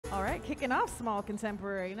kicking off Small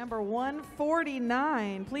Contemporary, number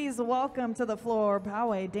 149. Please welcome to the floor,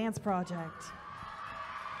 Poway Dance Project.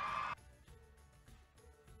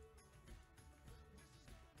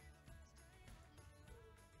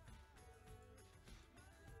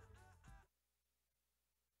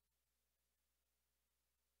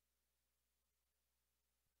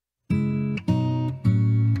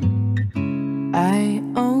 I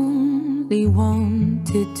only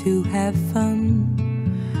wanted to have fun,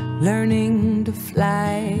 learning to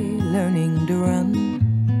fly, learning to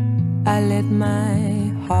run. I let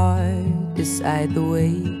my heart decide the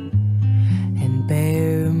way and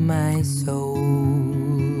bare my soul.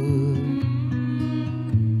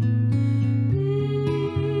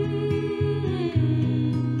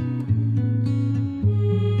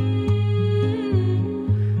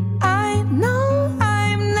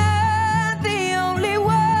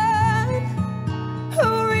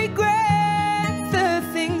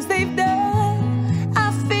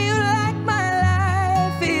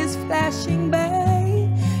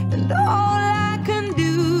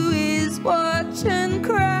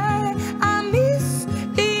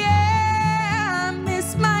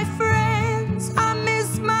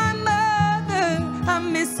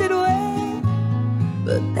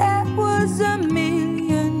 But that was a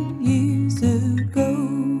million years ago.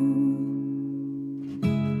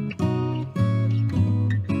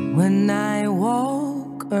 When I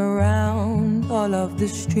walk around all of the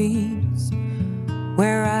streets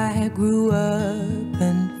where I grew up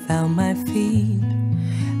and found my feet,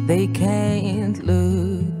 they can't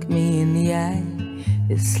look me in the eye.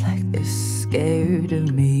 It's like they're scared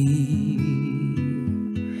of me.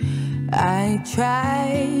 I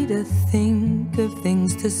try to think of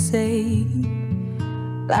things to say,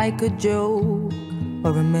 like a joke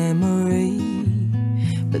or a memory,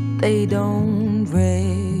 but they don't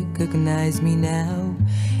recognize me now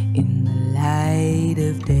in the light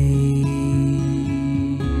of day.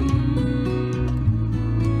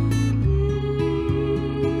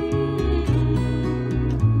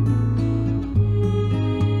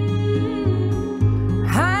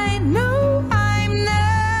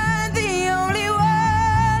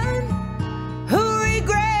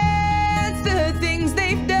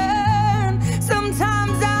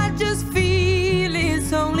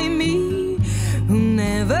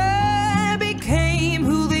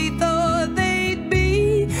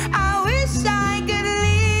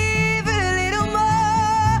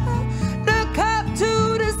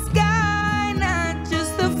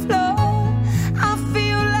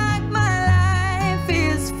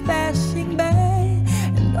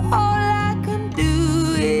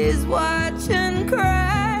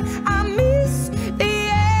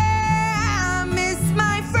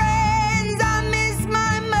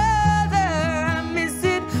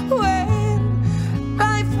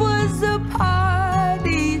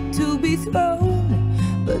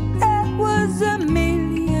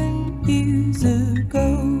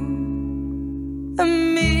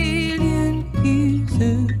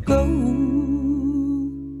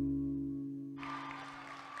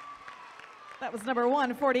 That was number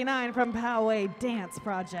 149 from Poway Dance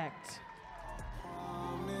Project.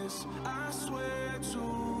 I swear to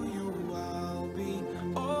you I'll be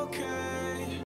okay.